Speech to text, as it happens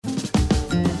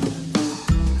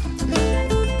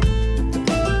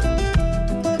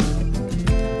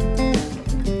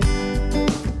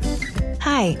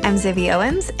I'm Zibby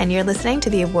Owens, and you're listening to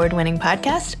the award-winning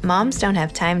podcast, Moms Don't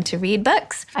Have Time to Read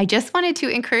Books. I just wanted to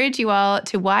encourage you all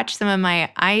to watch some of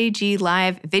my IG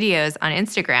Live videos on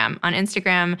Instagram. On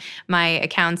Instagram, my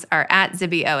accounts are at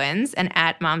Zibby Owens and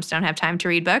at Moms Don't Have Time to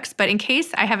Read Books. But in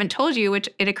case I haven't told you, which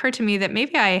it occurred to me that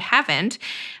maybe I haven't,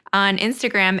 on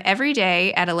Instagram, every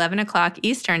day at 11 o'clock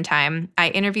Eastern Time, I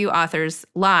interview authors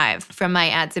live from my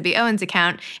at Zibby Owens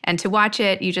account. And to watch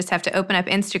it, you just have to open up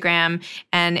Instagram.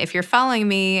 And if you're following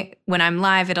me when I'm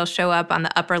live, it'll show up on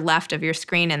the upper left of your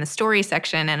screen in the story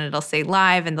section, and it'll say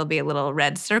live, and there'll be a little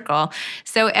red circle.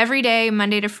 So every day,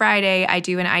 Monday to Friday, I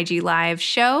do an IG Live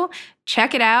show.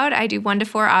 Check it out. I do 1 to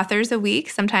 4 authors a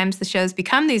week. Sometimes the shows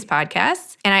become these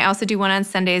podcasts. And I also do one on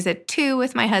Sundays at 2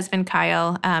 with my husband,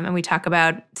 Kyle. And we talk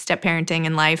about step-parenting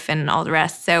and life and all the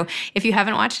rest. So if you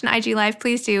haven't watched an IG Live,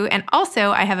 please do. And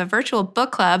also, I have a virtual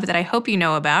book club that I hope you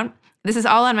know about. This is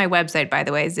all on my website, by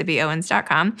the way,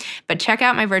 zibbyowens.com. But check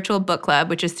out my virtual book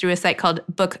club, which is through a site called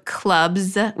Book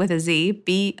Clubs with a Z,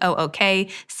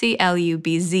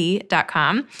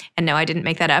 BOOKCLUBZ.com. And no, I didn't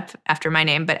make that up after my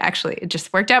name, but actually it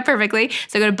just worked out perfectly.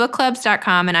 So go to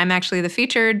bookclubs.com, and I'm actually the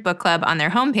featured book club on their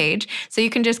homepage. So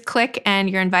you can just click and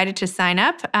you're invited to sign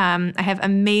up. I have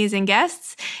amazing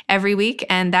guests every week,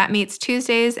 and that meets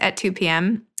Tuesdays at 2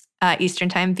 p.m. Eastern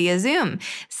Time via Zoom.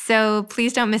 So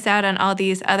please don't miss out on all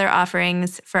these other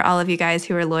offerings for all of you guys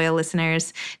who are loyal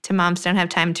listeners to Moms Don't Have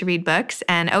Time to Read Books.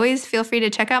 And always feel free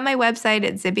to check out my website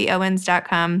at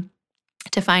zibbyowens.com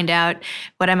to find out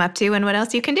what I'm up to and what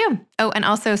else you can do. Oh, and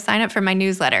also sign up for my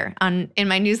newsletter. In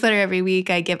my newsletter every week,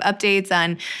 I give updates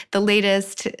on the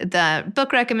latest, the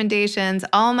book recommendations,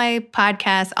 all my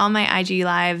podcasts, all my IG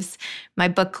Lives, my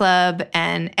book club,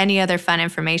 and any other fun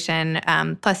information,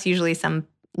 plus usually some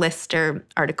list or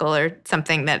article or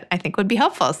something that I think would be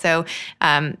helpful. So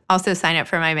also sign up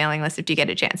for my mailing list if you get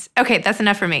a chance. Okay, that's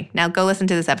enough for me. Now go listen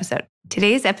to this episode.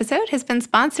 Today's episode has been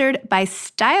sponsored by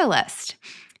Stylist.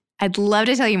 I'd love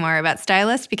to tell you more about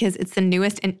Stylist because it's the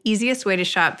newest and easiest way to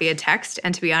shop via text.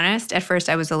 And to be honest, at first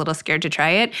I was a little scared to try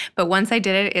it, but once I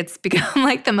did it, it's become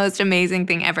like the most amazing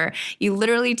thing ever. You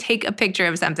literally take a picture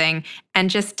of something and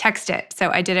just text it.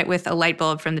 So I did it with a light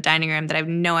bulb from the dining room that I have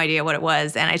no idea what it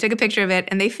was. And I took a picture of it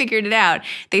and they figured it out.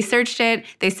 They searched it,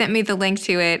 they sent me the link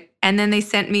to it, and then they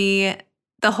sent me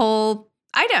the whole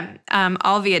item,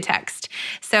 all via text.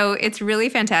 So it's really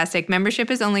fantastic.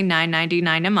 Membership is only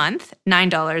 $9.99 a month,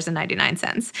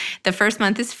 $9.99. The first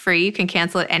month is free. You can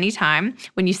cancel at any time.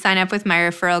 When you sign up with my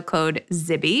referral code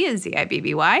ZIBBY,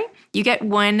 Z-I-B-B-Y, you get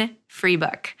 1 free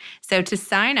book. So to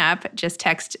sign up, just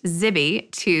text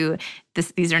ZIBBY to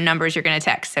this. These are numbers you're going to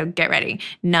text. So get ready.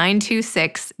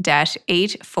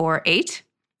 926-848.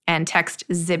 And text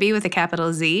Zibby with a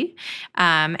capital Z.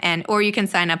 Or you can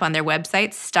sign up on their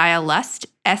website, Stylust,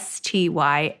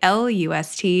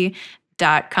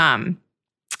 STYLUST.com.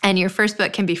 And your first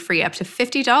book can be free up to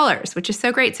 $50, which is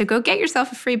so great. So go get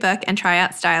yourself a free book and try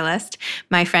out Stylist.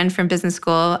 My friend from business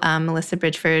school, Melissa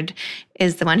Bridgeford,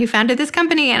 is the one who founded this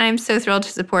company, and I'm so thrilled to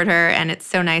support her. And it's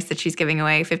so nice that she's giving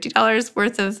away $50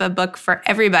 worth of a book for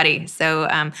everybody. So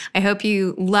I hope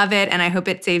you love it, and I hope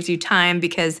it saves you time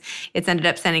because it's ended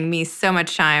up sending me so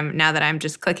much time now that I'm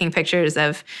just clicking pictures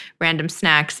of random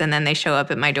snacks and then they show up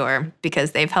at my door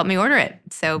because they've helped me order it.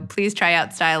 So please try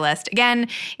out Stylist. Again,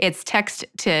 it's text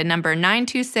to number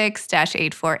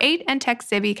 926-848 and text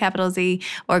Zibby, capital Z,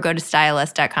 or go to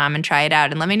stylist.com and try it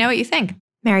out and let me know what you think.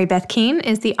 Mary Beth Keane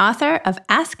is the author of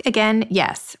Ask Again,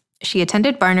 Yes. She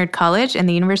attended Barnard College and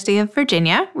the University of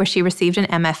Virginia, where she received an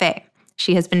MFA.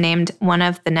 She has been named one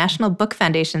of the National Book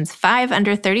Foundation's 5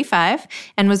 under 35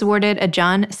 and was awarded a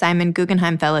John Simon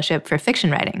Guggenheim Fellowship for fiction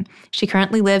writing. She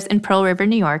currently lives in Pearl River,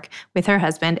 New York, with her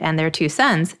husband and their 2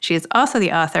 sons. She is also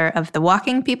the author of The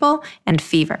Walking People and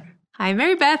Fever. Hi,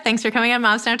 Mary Beth. Thanks for coming on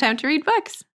Moms Don't Have Time to Read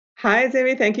Books. Hi,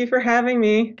 Zibby. Thank you for having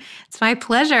me. It's my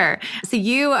pleasure. So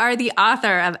you are the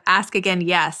author of Ask Again,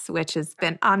 Yes, which has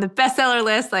been on the bestseller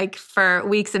list like for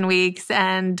weeks and weeks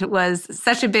and was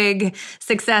such a big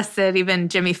success that even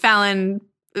Jimmy Fallon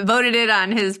voted it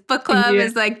on his book club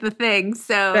as like the thing.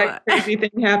 So that crazy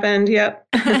thing happened. Yep.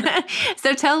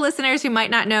 So tell listeners who might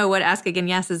not know what Ask Again,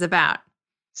 Yes is about.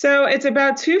 So it's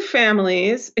about 2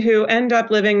 families who end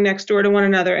up living next door to one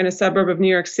another in a suburb of New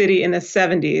York City in the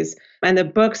 70s. And the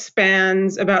book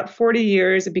spans about 40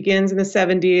 years. It begins in the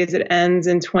 70s. It ends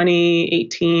in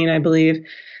 2018, I believe.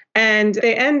 And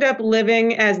they end up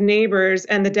living as neighbors,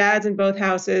 and the dads in both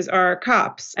houses are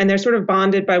cops. And they're sort of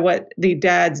bonded by what the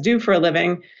dads do for a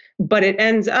living. But it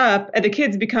ends up, the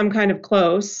kids become kind of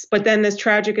close. But then this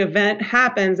tragic event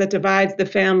happens that divides the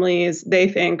families, they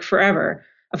think, forever.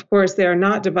 Of course, they are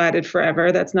not divided forever.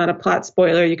 That's not a plot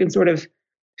spoiler. You can sort of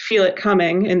feel it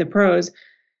coming in the prose.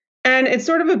 And it's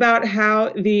sort of about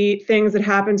how the things that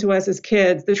happen to us as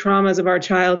kids, the traumas of our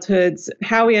childhoods,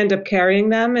 how we end up carrying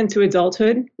them into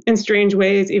adulthood in strange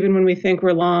ways, even when we think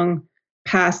we're long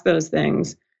past those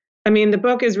things. I mean, the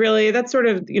book is really, that's sort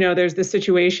of, there's the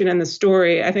situation and the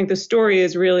story. I think the story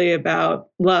is really about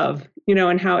love,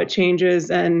 and how it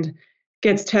changes and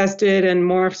gets tested and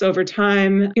morphs over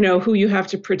time, who you have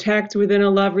to protect within a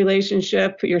love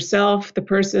relationship, yourself, the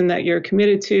person that you're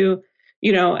committed to.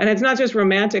 And it's not just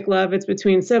romantic love, it's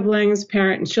between siblings,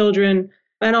 parent and children,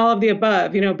 and all of the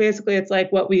above. Basically it's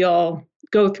like what we all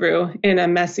go through in a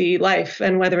messy life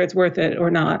and whether it's worth it or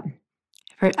not.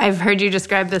 I've heard you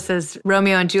describe this as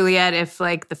Romeo and Juliet if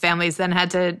like the families then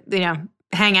had to,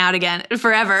 hang out again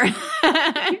forever.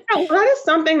 That is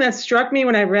something that struck me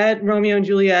when I read Romeo and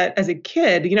Juliet as a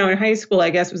kid. In high school,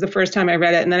 I guess was the first time I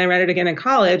read it. And then I read it again in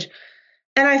college.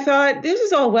 And I thought, this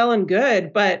is all well and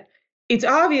good, but it's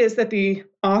obvious that the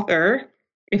author,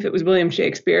 if it was William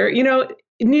Shakespeare,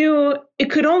 knew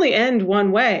it could only end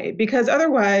one way, because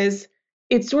otherwise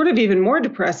it's sort of even more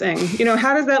depressing.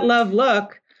 How does that love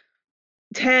look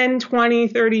 10, 20,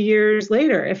 30 years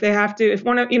later if they have to,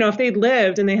 if they'd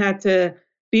lived and they had to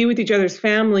be with each other's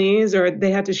families or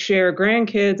they had to share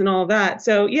grandkids and all that.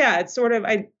 So yeah, it's sort of,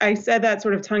 I said that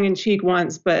sort of tongue in cheek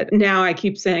once, but now I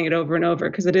keep saying it over and over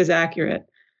because it is accurate.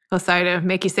 Well, sorry to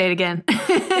make you say it again.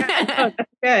 That's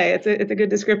okay. It's a good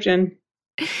description.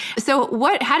 So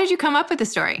how did you come up with the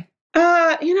story?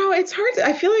 It's hard.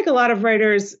 I feel like a lot of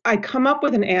writers, I come up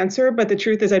with an answer, but the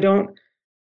truth is I don't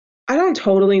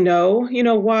totally know,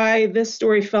 why this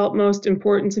story felt most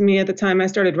important to me at the time I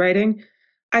started writing.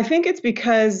 I think it's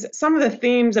because some of the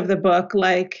themes of the book,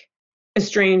 like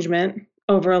estrangement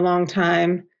over a long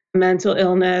time, mental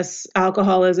illness,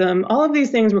 alcoholism, all of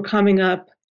these things were coming up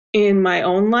in my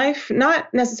own life,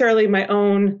 not necessarily my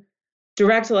own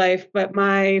direct life, but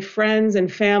my friends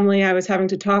and family. I was having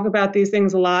to talk about these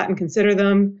things a lot and consider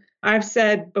them. I've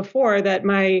said before that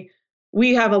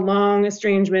we have a long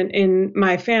estrangement in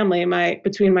my family,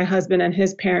 between my husband and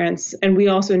his parents, and we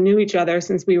also knew each other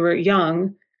since we were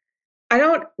young. I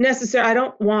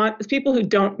don't want people who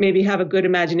don't maybe have a good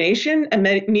imagination and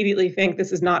immediately think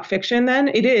this is not fiction. Then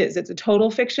it's a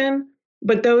total fiction.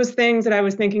 But those things that I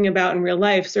was thinking about in real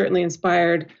life certainly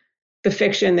inspired the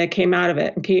fiction that came out of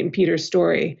it, and Kate and Peter's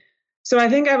story. So I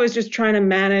think I was just trying to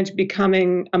manage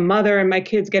becoming a mother and my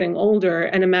kids getting older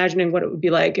and imagining what it would be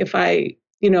like if I,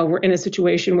 were in a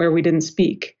situation where we didn't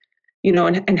speak,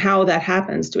 and how that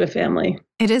happens to a family.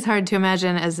 It is hard to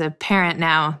imagine as a parent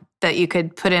now that you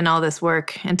could put in all this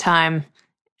work and time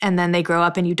and then they grow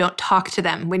up and you don't talk to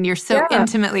them when you're so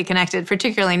intimately connected,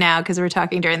 particularly now because we're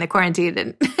talking during the quarantine.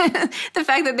 And the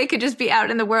fact that they could just be out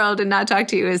in the world and not talk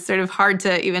to you is sort of hard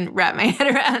to even wrap my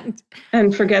head around.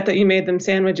 And forget that you made them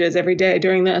sandwiches every day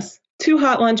during this. 2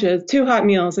 hot lunches, 2 hot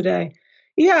meals a day.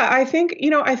 Yeah, I think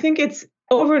it's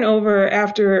over and over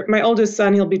after my oldest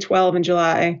son, he'll be 12 in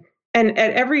July. And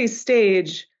at every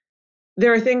stage,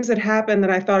 there are things that happen that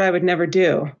I thought I would never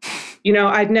do.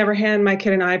 I'd never hand my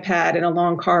kid an iPad in a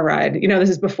long car ride. This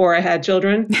is before I had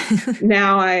children.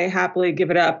 Now I happily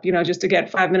give it up, just to get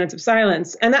 5 minutes of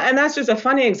silence. And that's just a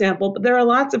funny example, but there are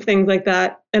lots of things like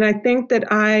that. And I think that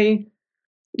I,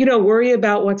 worry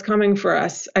about what's coming for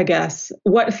us, I guess.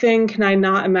 What thing can I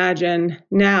not imagine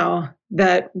now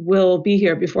that will be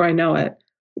here before I know it?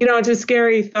 It's a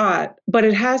scary thought, but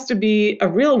it has to be a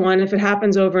real one if it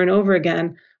happens over and over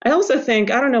again. I also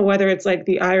think, I don't know whether it's like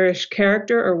the Irish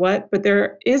character or what, but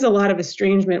there is a lot of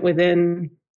estrangement within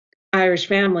Irish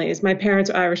families. My parents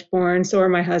are Irish born, so are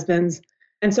my husband's.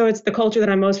 And so it's the culture that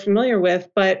I'm most familiar with,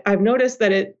 but I've noticed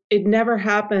that it never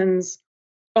happens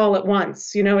all at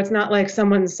once. It's not like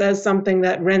someone says something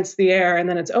that rents the air and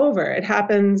then it's over. It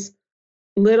happens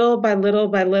little by little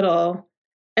by little.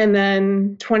 And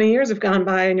then 20 years have gone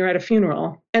by and you're at a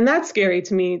funeral. And that's scary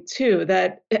to me too,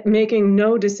 that making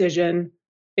no decision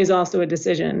is also a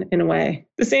decision in a way.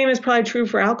 The same is probably true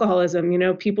for alcoholism.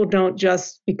 People don't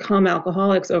just become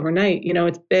alcoholics overnight.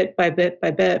 It's bit by bit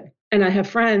by bit. And I have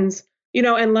friends,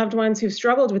 and loved ones who've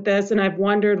struggled with this. And I've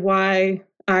wondered why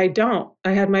I don't.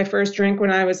 I had my first drink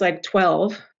when I was like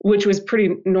 12, which was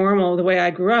pretty normal the way I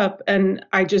grew up. And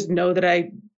I just know that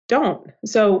I don't.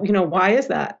 So, why is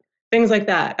that? Things like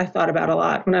that I thought about a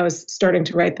lot when I was starting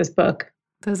to write this book.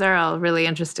 Those are all really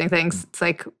interesting things. It's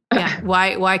like,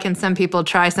 why can some people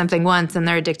try something once and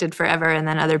they're addicted forever, and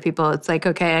then other people, it's like,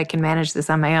 okay, I can manage this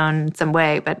on my own in some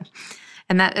way.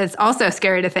 And that is also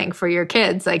scary to think for your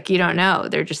kids. Like, you don't know.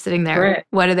 They're just sitting there. Right.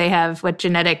 What do they have? What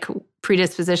genetic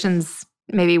predispositions?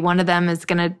 Maybe one of them is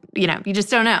going to, you just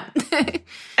don't know.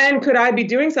 And could I be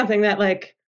doing something that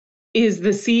is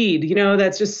the seed,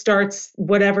 that just starts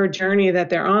whatever journey that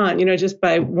they're on, just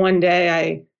by one day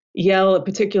I yell a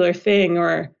particular thing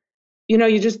or,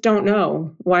 you just don't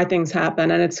know why things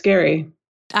happen and it's scary.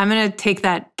 I'm going to take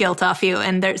that guilt off you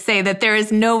and say that there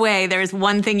is no way there is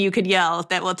one thing you could yell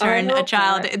that will turn a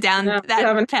child down that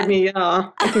path. Me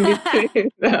yell. It can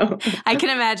be so. I can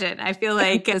imagine. I feel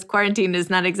like this quarantine is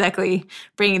not exactly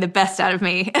bringing the best out of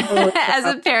me as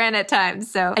a parent at times.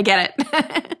 So I get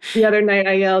it. The other night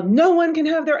I yelled, "No one can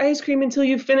have their ice cream until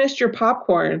you've finished your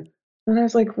popcorn." And I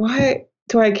was like, why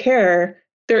do I care?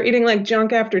 They're eating like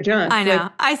junk after junk. I know.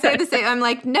 I say the same. I'm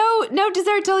like, no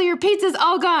dessert till your pizza's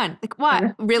all gone. Like,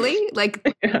 what? Really?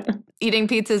 Like, eating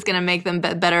pizza is going to make them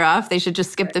better off. They should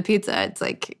just skip the pizza. It's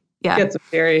like, yeah.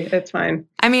 It's fine.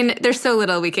 I mean, there's so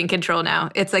little we can control now.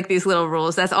 It's like these little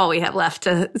rules. That's all we have left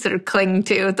to sort of cling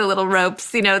to, the little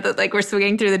ropes, that like we're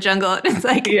swinging through the jungle. And it's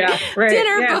like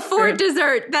dinner before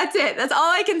dessert. That's it. That's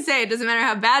all I can say. It doesn't matter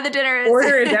how bad the dinner is.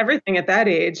 Order is everything at that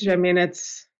age. I mean,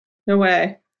 it's no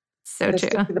way. So true.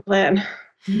 Stick to the plan.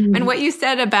 And what you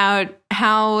said about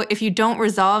how if you don't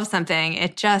resolve something,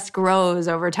 it just grows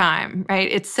over time, right?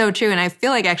 It's so true. And I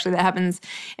feel like actually that happens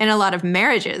in a lot of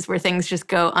marriages where things just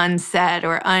go unsaid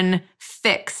or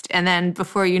unfixed. And then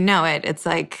before you know it, it's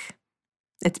like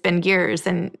it's been years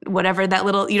and whatever that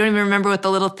little, you don't even remember what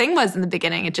the little thing was in the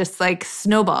beginning. It just like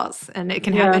snowballs. And it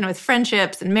can happen with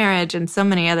friendships and marriage and so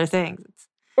many other things.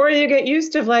 Or you get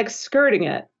used to like skirting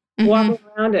it. Walking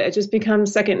around it just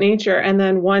becomes second nature. And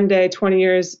then one day, 20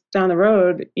 years down the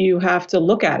road, you have to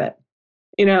look at it,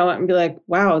 and be like,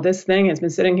 wow, this thing has been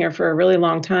sitting here for a really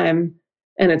long time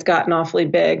and it's gotten awfully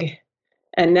big.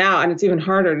 And it's even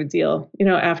harder to deal,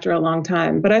 after a long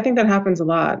time. But I think that happens a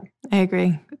lot. I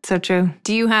agree. It's so true.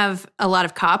 Do you have a lot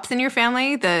of cops in your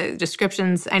family? The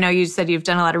descriptions, I know you said you've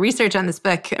done a lot of research on this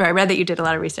book, or I read that you did a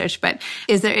lot of research, but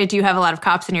do you have a lot of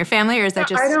cops in your family or is that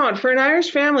just... I don't. For an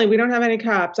Irish family, we don't have any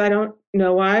cops. I don't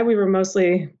know why. We were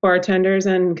mostly bartenders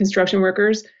and construction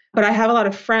workers. But I have a lot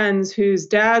of friends whose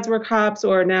dads were cops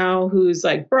or now whose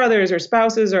like brothers or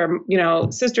spouses or,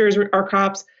 sisters are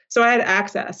cops. So I had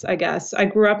access, I guess. I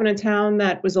grew up in a town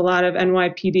that was a lot of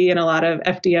NYPD and a lot of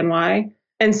FDNY.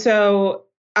 And so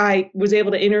I was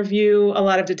able to interview a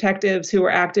lot of detectives who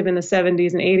were active in the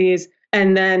 70s and 80s,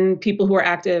 and then people who are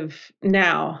active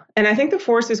now. And I think the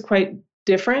force is quite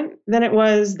different than it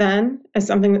was then, as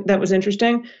something that was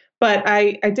interesting. But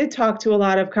I did talk to a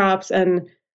lot of cops, and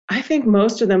I think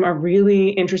most of them are really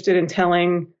interested in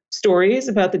telling stories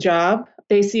about the job.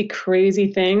 They see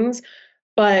crazy things,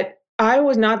 but I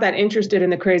was not that interested in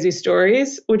the crazy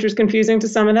stories, which was confusing to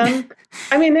some of them.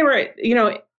 I mean, they were,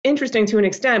 interesting to an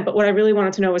extent, but what I really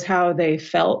wanted to know was how they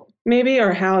felt, maybe,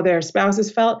 or how their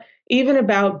spouses felt, even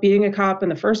about being a cop in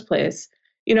the first place.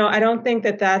 I don't think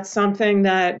that that's something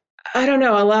that, I don't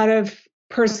know, a lot of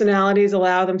personalities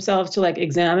allow themselves to like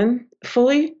examine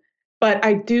fully. But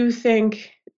I do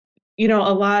think, a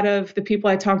lot of the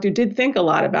people I talked to did think a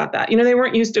lot about that. They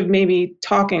weren't used to maybe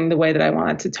talking the way that I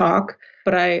wanted to talk,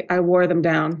 but I wore them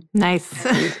down. Nice.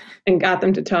 and got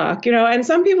them to talk, and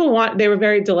some people they were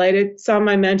very delighted. Some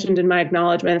I mentioned in my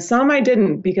acknowledgement, some I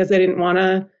didn't because they didn't want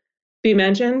to be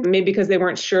mentioned, maybe because they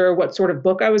weren't sure what sort of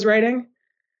book I was writing.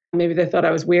 Maybe they thought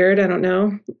I was weird. I don't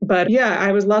know. But yeah,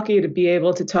 I was lucky to be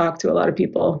able to talk to a lot of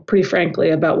people pretty frankly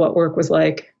about what work was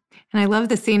like. And I love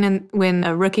the scene when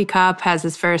a rookie cop has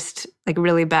his first like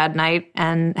really bad night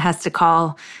and has to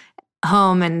call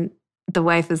home and the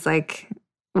wife is like,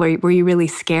 were you really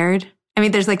scared? I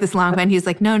mean, there's like this long bend. He's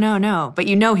like, no. But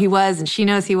he was, and she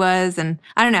knows he was. And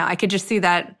I don't know. I could just see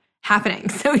that happening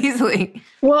so easily.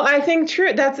 Well, I think true.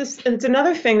 It's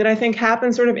another thing that I think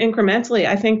happens sort of incrementally.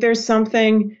 I think there's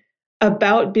something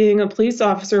about being a police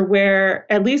officer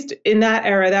where, at least in that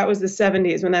era, that was the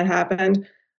 70s when that happened,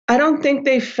 I don't think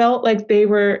they felt like they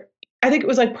were, I think it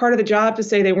was like part of the job to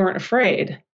say they weren't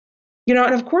afraid. And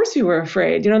of course you were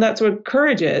afraid. That's what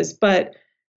courage is. But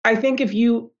I think if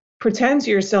you pretend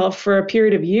to yourself for a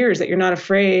period of years that you're not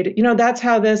afraid, that's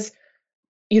how this,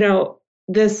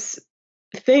 this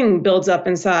thing builds up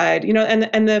inside,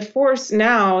 and the force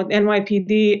now,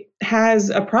 NYPD, has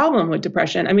a problem with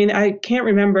depression. I mean, I can't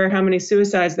remember how many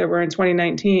suicides there were in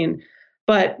 2019,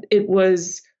 but it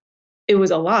was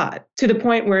a lot, to the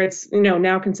point where it's,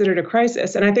 now considered a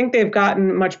crisis. And I think they've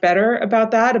gotten much better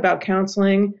about that, about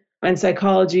counseling and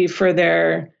psychology for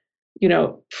their,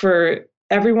 for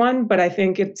everyone, but I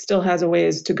think it still has a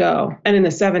ways to go. And in the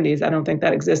 70s, I don't think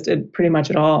that existed pretty much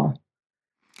at all.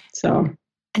 So.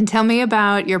 And tell me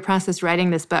about your process writing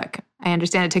this book. I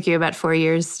understand it took you about 4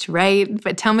 years to write,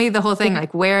 but tell me the whole thing,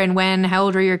 like where and when, how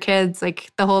old were your kids?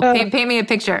 Like the whole, paint me a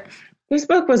picture. This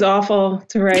book was awful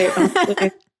to write,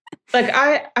 honestly. Like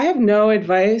I have no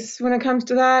advice when it comes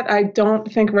to that. I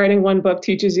don't think writing one book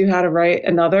teaches you how to write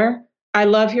another. I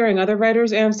love hearing other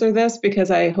writers answer this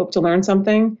because I hope to learn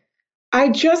something. I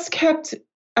just kept,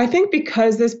 I think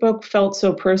because this book felt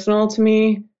so personal to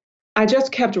me, I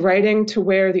just kept writing to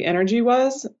where the energy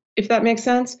was, if that makes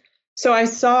sense. So I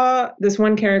saw this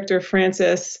one character,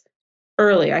 Francis,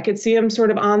 early. I could see him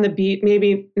sort of on the beat,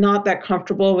 maybe not that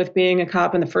comfortable with being a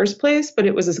cop in the first place, but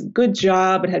it was a good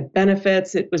job. It had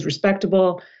benefits. It was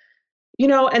respectable,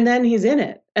 and then he's in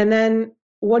it. And then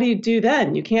what do you do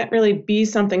then? You can't really be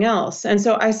something else. And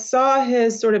so I saw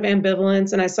his sort of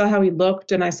ambivalence and I saw how he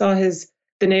looked and I saw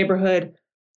the neighborhood.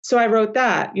 So I wrote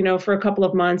that, for a couple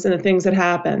of months and the things that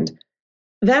happened.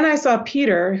 Then I saw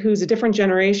Peter, who's a different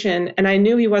generation, and I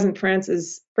knew he wasn't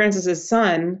Francis's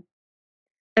son,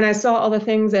 and I saw all the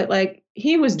things that like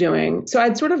he was doing. So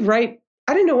I'd sort of I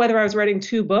didn't know whether I was writing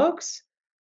two books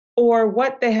or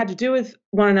what they had to do with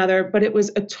one another, but it was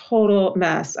a total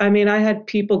mess. I mean, I had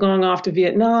people going off to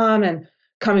Vietnam and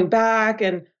coming back,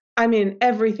 and I mean,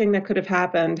 everything that could have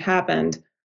happened.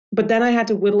 But then I had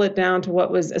to whittle it down to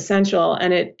what was essential,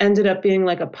 and it ended up being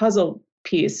like a puzzle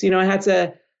piece. I had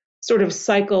to sort of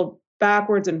cycle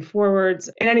backwards and forwards.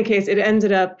 In any case, it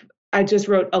ended up, I just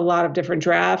wrote a lot of different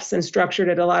drafts and structured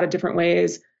it a lot of different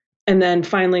ways. And then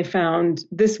finally found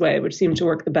this way, which seemed to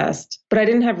work the best. But I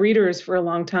didn't have readers for a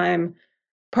long time,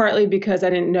 partly because I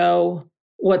didn't know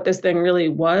what this thing really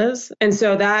was. And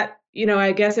so that,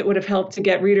 I guess it would have helped to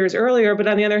get readers earlier. But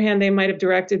on the other hand, they might have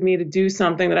directed me to do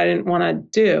something that I didn't want to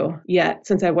do yet,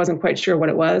 since I wasn't quite sure what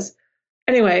it was.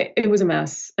 Anyway, it was a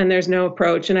mess and there's no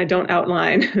approach and I don't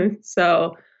outline.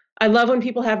 So I love when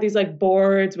people have these like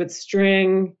boards with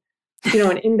string,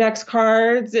 and index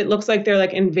cards. It looks like they're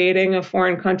like invading a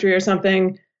foreign country or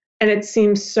something. And it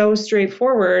seems so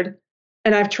straightforward.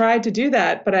 And I've tried to do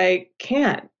that, but I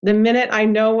can't. The minute I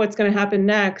know what's going to happen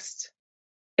next,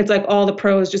 it's like all the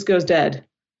prose just goes dead.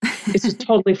 It's just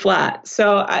totally flat.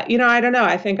 So, I don't know.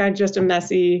 I think I'm just a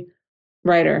messy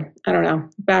writer. I don't know,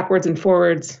 backwards and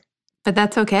forwards. But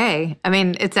that's okay. I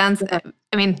mean, it sounds,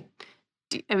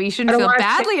 you shouldn't feel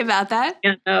badly about that.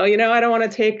 Yeah, no, I don't want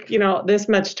to take, this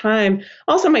much time.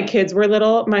 Also, my kids were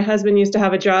little. My husband used to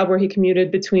have a job where he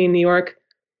commuted between New York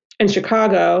and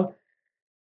Chicago.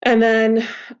 And then,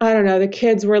 I don't know, the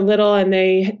kids were little and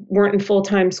they weren't in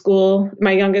full-time school.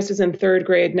 My youngest is in third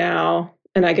grade now.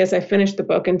 And I guess I finished the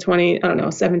book in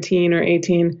 17 or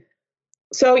 18.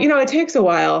 So, it takes a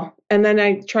while. And then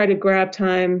I try to grab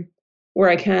time where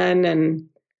I can. And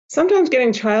sometimes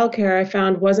getting childcare I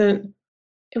found wasn't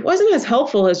as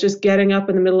helpful as just getting up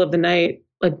in the middle of the night,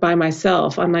 like by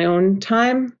myself on my own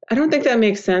time. I don't think that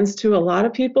makes sense to a lot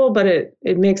of people, but it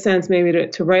makes sense maybe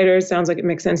to writers. Sounds like it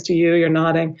makes sense to you. You're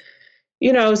nodding.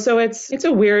 So it's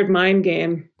a weird mind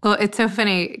game. Well, it's so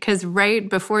funny because right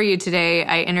before you today,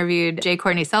 I interviewed J.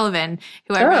 Courtney Sullivan,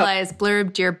 who I realized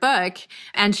blurbed your book.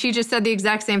 And she just said the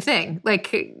exact same thing,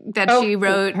 like that she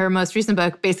wrote her most recent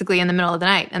book basically in the middle of the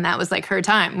night. And that was like her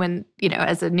time when,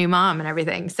 as a new mom and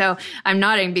everything. So I'm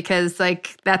nodding because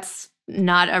like that's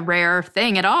not a rare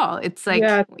thing at all. It's like,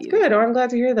 yeah, it's good. Oh, I'm glad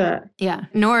to hear that. Yeah.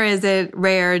 Nor is it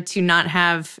rare to not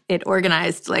have it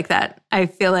organized like that. I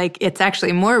feel like it's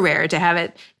actually more rare to have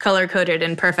it color-coded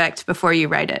and perfect before you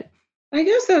write it. I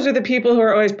guess those are the people who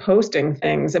are always posting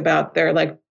things about their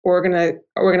like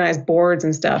organized boards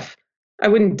and stuff. I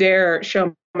wouldn't dare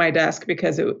show my desk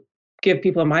because it would give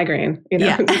people a migraine,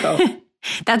 Yeah. So.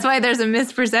 That's why there's a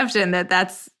misperception that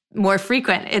that's more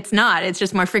frequent. It's not. It's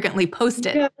just more frequently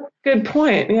posted. Yeah, good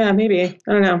point. Yeah, maybe.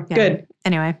 I don't know. Yeah. Good.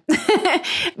 Anyway.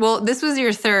 Well, this was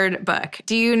your third book.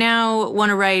 Do you now want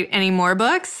to write any more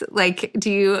books? Like,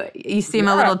 you seem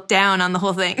a little down on the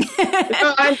whole thing.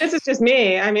 This is just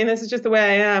me. I mean, this is just the way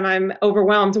I am. I'm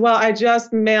overwhelmed. Well, I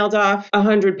just mailed off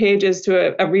 100 pages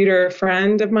to a reader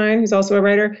friend of mine who's also a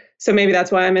writer. So maybe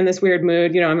that's why I'm in this weird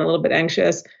mood. I'm a little bit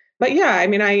anxious. But yeah, I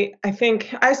mean, I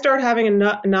think I start having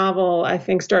a novel,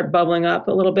 start bubbling up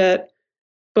a little bit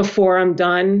before I'm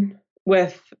done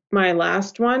with my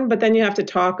last one. But then you have to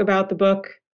talk about the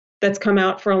book that's come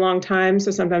out for a long time. So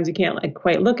sometimes you can't like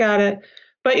quite look at it.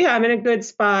 But yeah, I'm in a good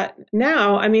spot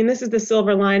now. I mean, this is the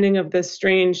silver lining of this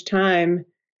strange time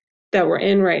that we're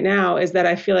in right now, is that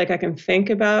I feel like I can think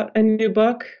about a new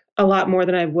book a lot more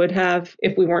than I would have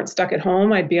if we weren't stuck at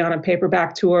home. I'd be on a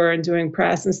paperback tour and doing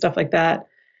press and stuff like that.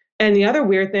 And the other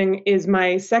weird thing is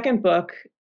my second book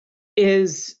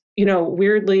is,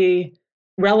 weirdly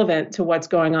relevant to what's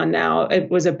going on now.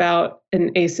 It was about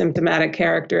an asymptomatic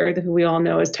character who we all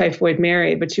know as Typhoid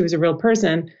Mary, but she was a real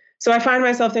person. So I find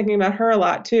myself thinking about her a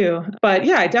lot too. But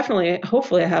yeah,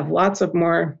 hopefully I have lots of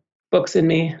more books in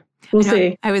me. We'll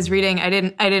see. I was reading, I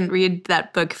didn't read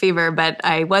that book Fever, but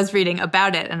I was reading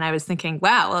about it and I was thinking,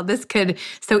 wow, well, this could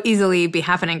so easily be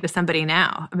happening to somebody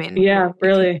now. I mean, yeah,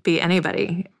 really. It could be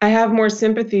anybody. I have more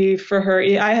sympathy for her.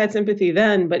 I had sympathy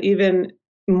then, but even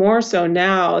more so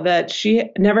now that she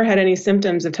never had any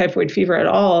symptoms of typhoid fever at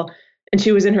all. And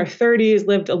she was in her 30s,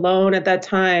 lived alone at that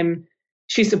time.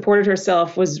 She supported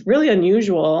herself, was really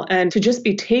unusual. And to just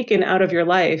be taken out of your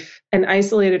life and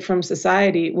isolated from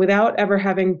society without ever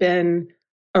having been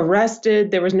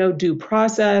arrested, there was no due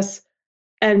process.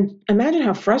 And imagine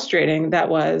how frustrating that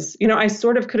was. I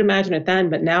sort of could imagine it then,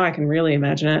 but now I can really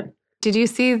imagine it. Did you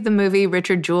see the movie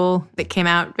Richard Jewell that came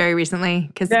out very recently?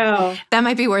 Because no. That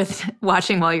might be worth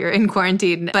watching while you're in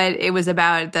quarantine. But it was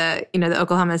about the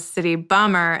Oklahoma City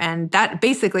bomber. And that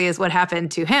basically is what happened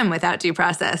to him without due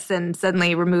process and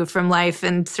suddenly removed from life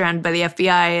and surrounded by the FBI.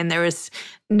 And there was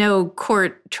no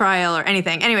court trial or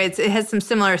anything. Anyways, it has some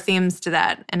similar themes to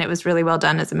that. And it was really well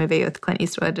done as a movie with Clint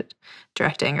Eastwood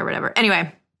directing or whatever.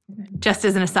 Anyway. Just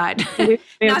as an aside.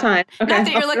 Not that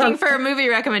you're looking for movie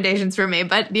recommendations from me,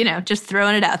 but, just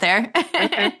throwing it out there.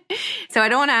 Okay. So I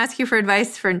don't want to ask you for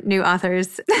advice for new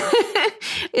authors.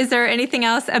 Is there anything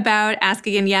else about Ask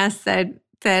Again Yes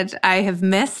that I have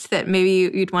missed that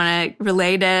maybe you'd want to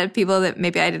relay to people that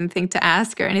maybe I didn't think to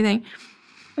ask or anything?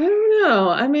 I don't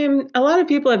know. I mean, a lot of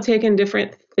people have taken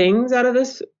different things out of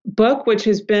this book, which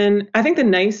has been, I think, the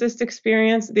nicest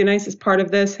experience. The nicest part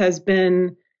of this has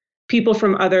been people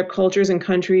from other cultures and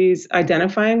countries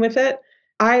identifying with it.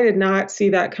 I did not see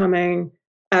that coming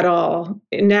at all.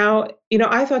 Now,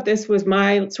 I thought this was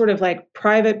my sort of like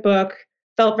private book,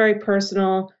 felt very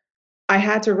personal. I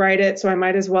had to write it, so I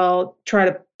might as well try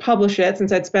to publish it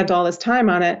since I'd spent all this time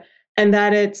on it. And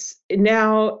that it's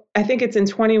now, I think it's in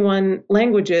 21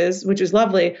 languages, which is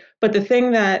lovely. But the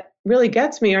thing that really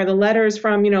gets me are the letters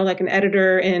from, like an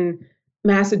editor in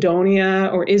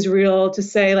Macedonia or Israel to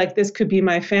say, like, this could be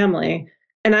my family.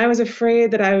 And I was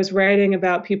afraid that I was writing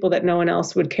about people that no one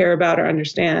else would care about or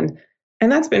understand.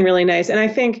 And that's been really nice. And I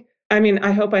think,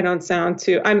 I hope I don't sound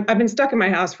I've been stuck in my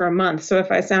house for a month. So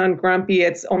if I sound grumpy,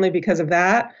 it's only because of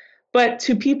that. But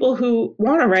to people who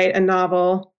want to write a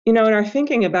novel, and are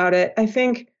thinking about it, I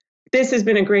think this has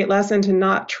been a great lesson to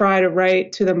not try to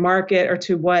write to the market or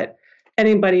to what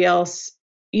anybody else,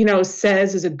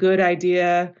 says is a good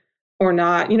idea or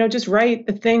not. Just write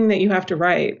the thing that you have to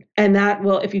write. And that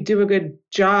will, if you do a good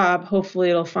job, hopefully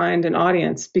it'll find an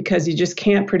audience, because you just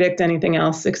can't predict anything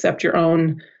else except your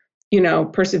own,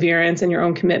 perseverance and your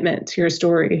own commitment to your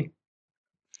story,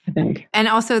 I think. And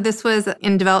also this was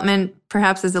in development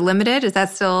perhaps as a limited. Is that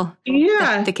still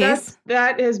the case?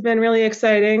 That has been really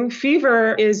exciting.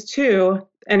 Fever is too,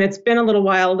 and it's been a little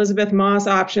while. Elizabeth Moss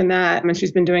optioned that, and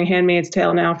she's been doing Handmaid's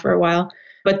Tale now for a while.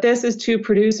 But this is two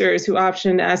producers who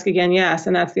optioned Ask Again Yes,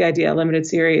 and that's the idea, limited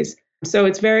series. So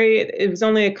it was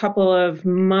only a couple of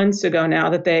months ago now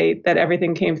that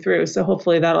everything came through. So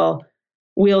hopefully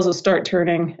wheels will start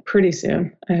turning pretty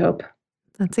soon, I hope.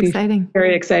 That's exciting.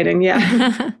 Very exciting,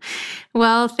 yeah.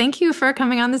 Well, thank you for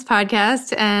coming on this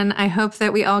podcast, and I hope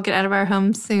that we all get out of our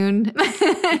homes soon.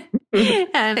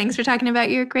 And thanks for talking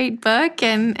about your great book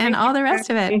and all the rest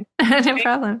of it. No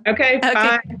problem. Okay,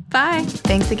 bye. Bye.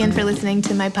 Thanks again for listening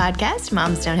to my podcast,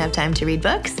 Moms Don't Have Time to Read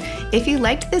Books. If you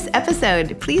liked this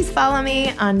episode, please follow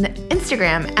me on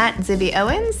Instagram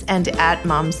 @ZibbyOwens and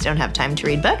 @Moms Don't Have Time to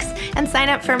Read Books, and sign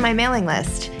up for my mailing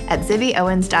list at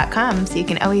zibbyowens.com so you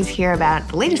can always hear about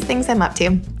the latest things I'm up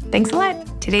to. Thanks a lot.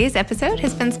 Today's episode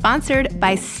has been sponsored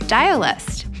by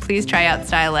Stylist. Please try out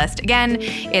Stylist. Again,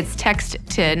 it's text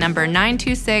to number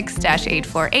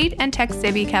 926-848 and text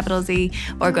Zibby, capital Z,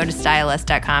 or go to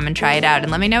stylist.com and try it out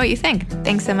and let me know what you think.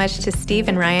 Thanks so much to Steve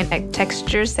and Ryan at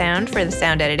Texture Sound for the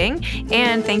sound editing.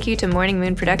 And thank you to Morning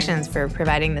Moon Productions for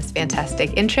providing this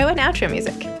fantastic intro and outro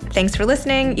music. Thanks for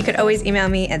listening. You could always email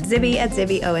me at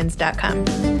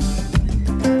zibby@zibbyowens.com.